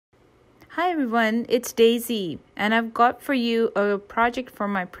Hi everyone, it's Daisy, and I've got for you a project for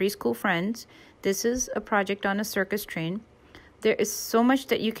my preschool friends. This is a project on a circus train. There is so much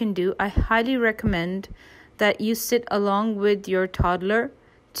that you can do. I highly recommend that you sit along with your toddler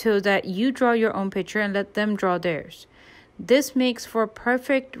so that you draw your own picture and let them draw theirs. This makes for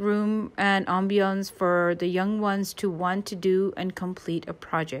perfect room and ambiance for the young ones to want to do and complete a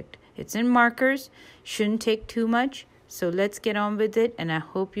project. It's in markers, shouldn't take too much, so let's get on with it, and I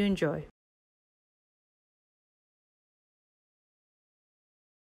hope you enjoy.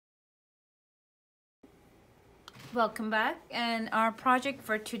 Welcome back, and our project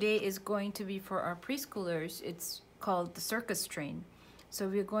for today is going to be for our preschoolers. It's called the circus train. So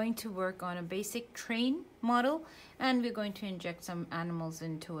we're going to work on a basic train model, and we're going to inject some animals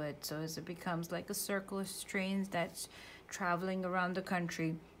into it so as it becomes like a circus train that's traveling around the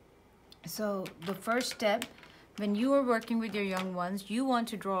country. So the first step, when you are working with your young ones, you want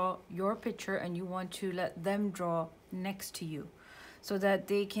to draw your picture and you want to let them draw next to you so that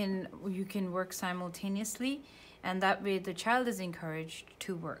you can work simultaneously, and that way the child is encouraged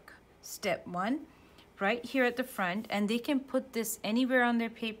to work. Step 1, right here at the front, and they can put this anywhere on their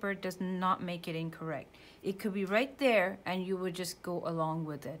paper, does not make it incorrect. It could be right there and you would just go along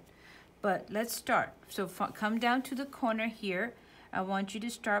with it. But let's start. So come down to the corner here. I want you to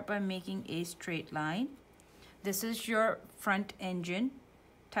start by making a straight line. This is your front engine.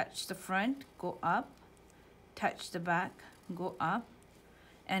 Touch the front, go up, touch the back, go up,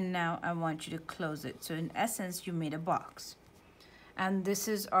 and now I want you to close it. So in essence, you made a box. And this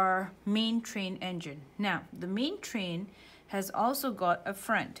is our main train engine. Now, the main train has also got a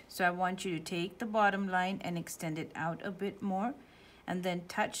front. So I want you to take the bottom line and extend it out a bit more, and then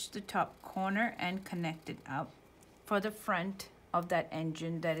touch the top corner and connect it up for the front of that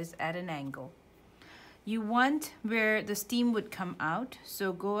engine that is at an angle. You want where the steam would come out,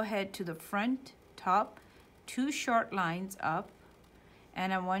 so go ahead to the front, top, 2 short lines up,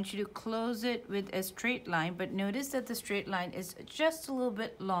 and I want you to close it with a straight line, but notice that the straight line is just a little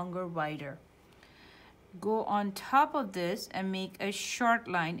bit longer, wider. Go on top of this and make a short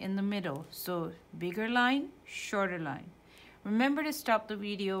line in the middle. So bigger line, shorter line. Remember to stop the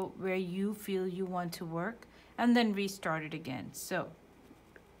video where you feel you want to work and then restart it again. So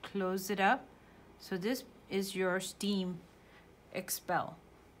close it up. So this is your steam expel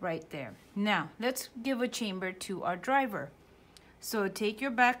right there. Now let's give a chamber to our driver. So take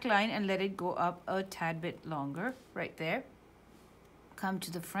your back line and let it go up a tad bit longer right there. Come to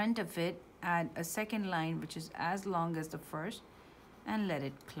the front of it, add a second line which is as long as the first, and let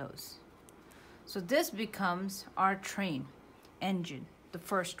it close. So this becomes our train engine, the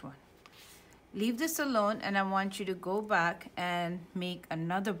first one. Leave this alone, and I want you to go back and make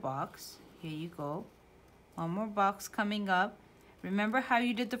another box. Here you go. One more box coming up. Remember how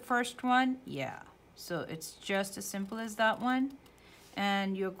you did the first one? Yeah. So it's just as simple as that one.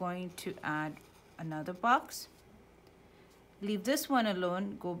 And you're going to add another box. Leave this one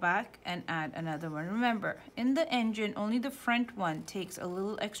alone, go back and add another one. Remember, in the engine, only the front one takes a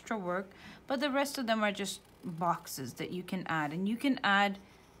little extra work, but the rest of them are just boxes that you can add. And you can add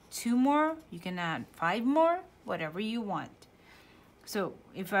 2 more, you can add 5 more, whatever you want. So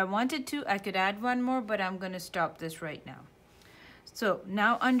if I wanted to, I could add 1 more, but I'm going to stop this right now. So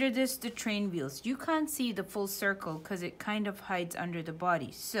now under this, the train wheels. You can't see the full circle because it kind of hides under the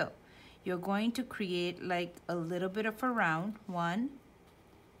body. So you're going to create like a little bit of a round, 1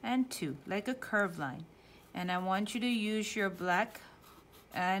 and 2, like a curved line. And I want you to use your black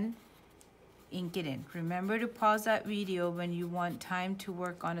and ink it in. Remember to pause that video when you want time to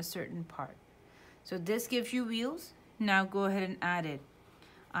work on a certain part. So this gives you wheels. Now go ahead and add it.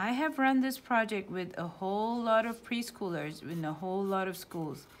 I have run this project with a whole lot of preschoolers in a whole lot of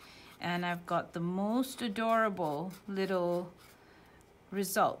schools, and I've got the most adorable little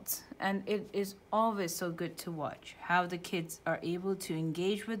results, and it is always so good to watch how the kids are able to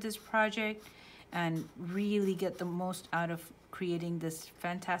engage with this project and really get the most out of creating this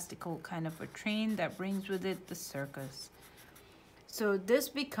fantastical kind of a train that brings with it the circus. So this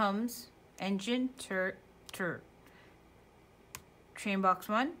becomes engine, train box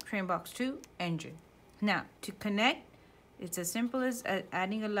 1, train box 2, engine. Now, to connect, it's as simple as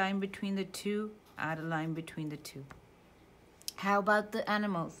adding a line between the two, add a line between the two. How about the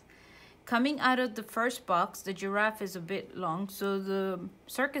animals? Coming out of the first box, the giraffe is a bit long, so the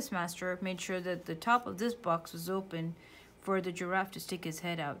circus master made sure that the top of this box was open for the giraffe to stick his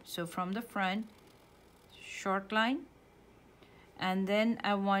head out. So from the front, short line, and then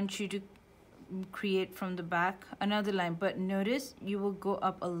I want you to create from the back another line, but notice you will go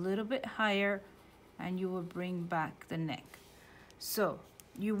up a little bit higher and you will bring back the neck. So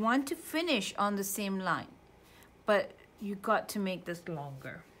you want to finish on the same line, but you got to make this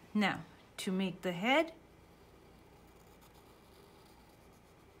longer. Now, to make the head,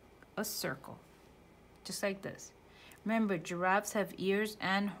 a circle, just like this. Remember, giraffes have ears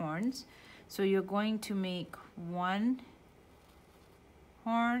and horns, so you're going to make 1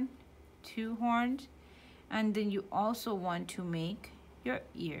 horn, 2 horns, and then you also want to make your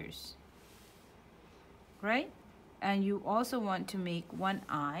ears, right? And you also want to make 1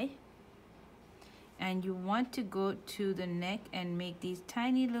 eye, and you want to go to the neck and make these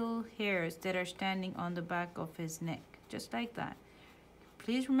tiny little hairs that are standing on the back of his neck, just like that.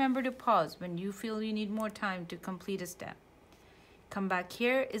 Please remember to pause when you feel you need more time to complete a step. Come back.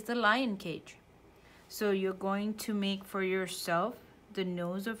 Here is the lion cage. So you're going to make for yourself the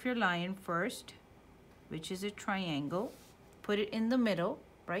nose of your lion first, which is a triangle. Put it in the middle,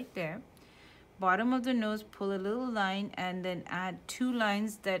 right there. Bottom of the nose, pull a little line, and then add 2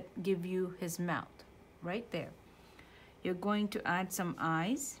 lines that give you his mouth, right there. You're going to add some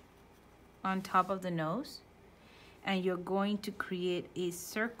eyes on top of the nose, and you're going to create a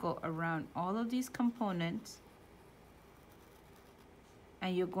circle around all of these components,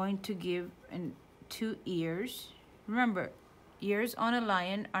 and you're going to give 2 ears. Remember, ears on a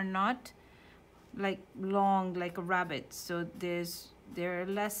lion are not like long like a rabbit, so they're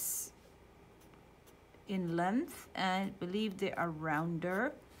less in length, and I believe they are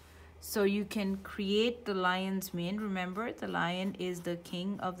rounder, so you can create the lion's mane. Remember, the lion is the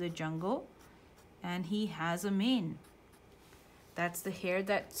king of the jungle, and he has a mane. That's the hair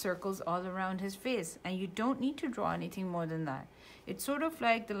that circles all around his face, and you don't need to draw anything more than that. It's sort of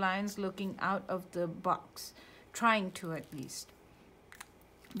like the lion's looking out of the box, trying to at least.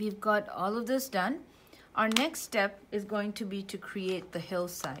 We've got all of this done. Our next step is going to be to create the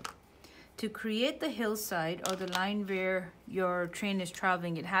hillside. To create the hillside, or the line where your train is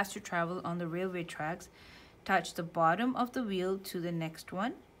traveling, it has to travel on the railway tracks. Touch the bottom of the wheel to the next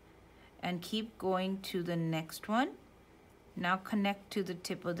one, and keep going to the next one. Now connect to the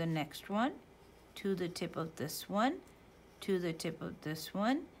tip of the next one, to the tip of this one, to the tip of this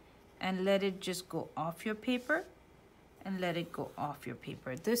one, and let it just go off your paper, and let it go off your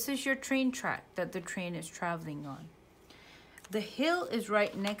paper. This is your train track that the train is traveling on. The hill is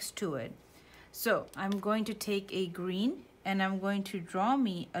right next to it. So I'm going to take a green, and I'm going to draw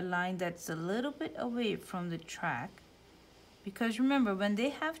me a line that's a little bit away from the track. Because remember, when they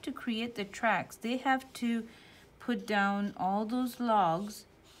have to create the tracks, they have to put down all those logs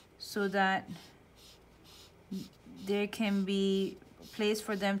so that there can be a place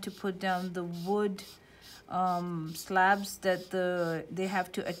for them to put down the wood slabs that they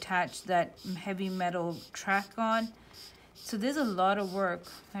have to attach that heavy metal track on. So there's a lot of work.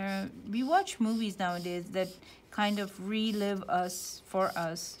 We watch movies nowadays that kind of relive for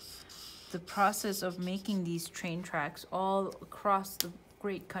us the process of making these train tracks all across the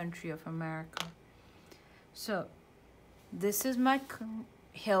great country of America. So this is my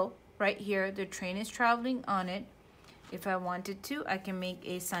hill right here. The train is traveling on it. If I wanted to, I can make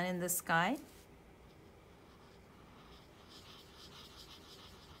a sun in the sky.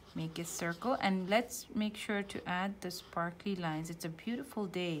 Make a circle, and let's make sure to add the sparkly lines. It's a beautiful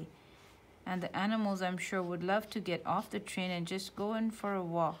day, and the animals, I'm sure, would love to get off the train and just go in for a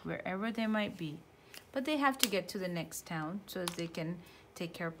walk wherever they might be. But they have to get to the next town so as they can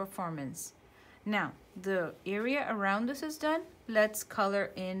take care of performance. Now, the area around this is done. Let's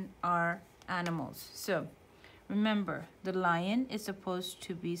color in our animals. So remember, the lion is supposed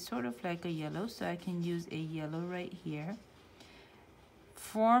to be sort of like a yellow, so I can use a yellow right here.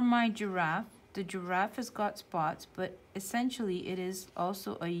 For my giraffe, the giraffe has got spots, but essentially it is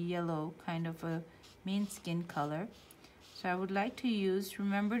also a yellow kind of a main skin color. So I would like to use,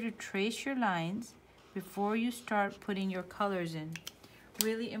 remember to trace your lines before you start putting your colors in.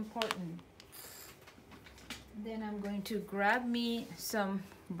 Really important. Then I'm going to grab me some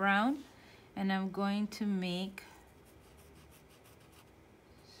brown, and I'm going to make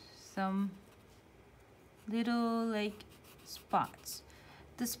some little like spots.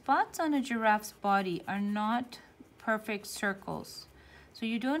 The spots on a giraffe's body are not perfect circles, so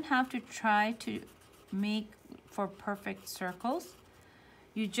you don't have to try to make for perfect circles.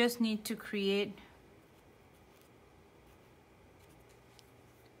 You just need to create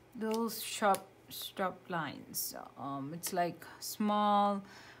those sharp lines. It's like small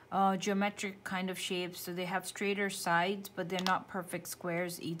geometric kind of shapes, so they have straighter sides, but they're not perfect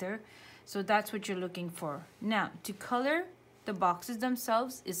squares either. So that's what you're looking for. Now, to color the boxes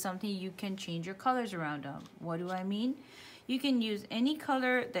themselves is something you can change your colors around on. What do I mean? You can use any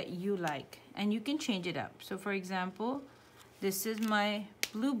color that you like, and you can change it up. So for example, this is my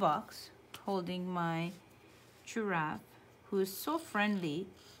blue box holding my giraffe, who is so friendly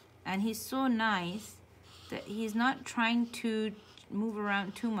and he's so nice that he's not trying to move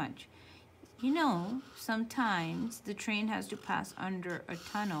around too much. You know, sometimes the train has to pass under a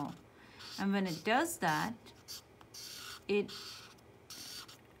tunnel, and when it does that, it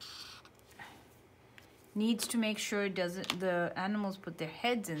needs to make sure it doesn't, the animals put their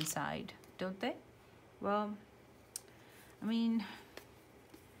heads inside, don't they? Well, I mean,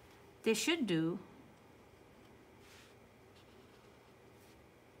 they should do.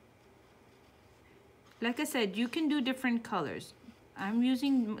 Like I said, you can do different colors. I'm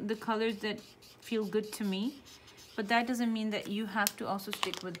using the colors that feel good to me, but that doesn't mean that you have to also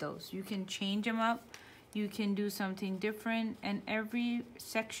stick with those. You can change them up. You can do something different, and every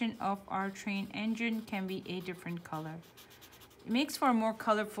section of our train engine can be a different color. It makes for a more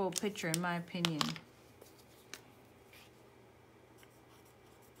colorful picture, in my opinion.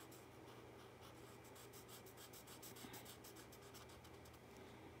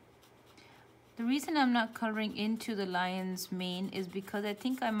 The reason I'm not coloring into the lion's mane is because I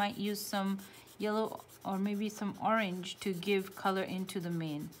think I might use some yellow or maybe some orange to give color into the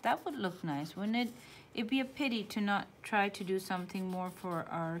mane. That would look nice, wouldn't it? It'd be a pity to not try to do something more for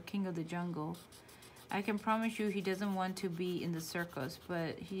our king of the jungle. I can promise you he doesn't want to be in the circus,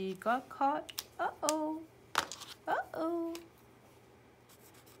 but he got caught. Uh-oh. Uh-oh.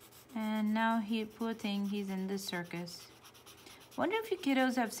 And now poor thing, he's in the circus. Wonder if you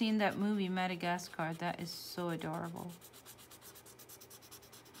kiddos have seen that movie, Madagascar. That is so adorable.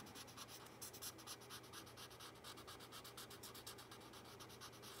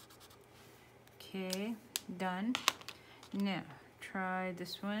 Okay, done. Now, try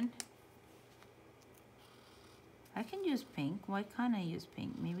this one. I can use pink. Why can't I use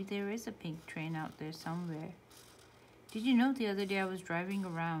pink? Maybe there is a pink train out there somewhere. Did you know the other day I was driving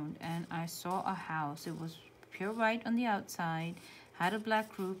around and I saw a house. It was pure white on the outside, had a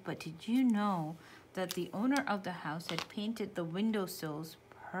black roof, but did you know that the owner of the house had painted the windowsills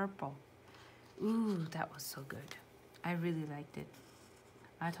purple? Ooh, that was so good. I really liked it.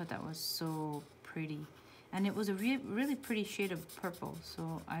 I thought that was so pretty. And it was a really pretty shade of purple,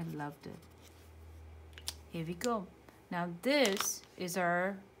 so I loved it. Here we go. Now this is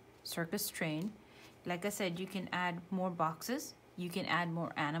our circus train. Like I said, you can add more boxes. You can add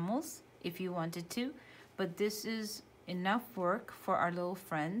more animals if you wanted to. But this is enough work for our little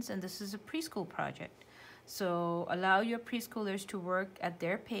friends, and this is a preschool project. So allow your preschoolers to work at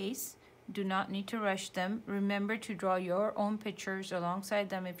their pace. Do not need to rush them. Remember to draw your own pictures alongside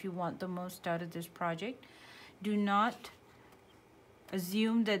them if you want the most out of this project. Do not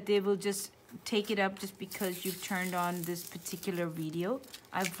assume that they will just take it up just because you've turned on this particular video.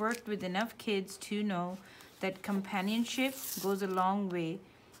 I've worked with enough kids to know that companionship goes a long way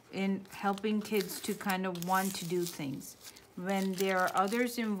in helping kids to kind of want to do things. When there are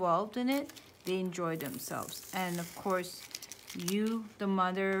others involved in it, they enjoy themselves. And of course, you, the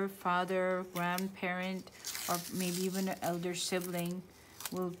mother, father, grandparent, or maybe even an elder sibling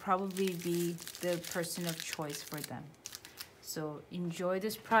will probably be the person of choice for them. So enjoy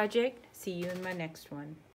this project. See you in my next one.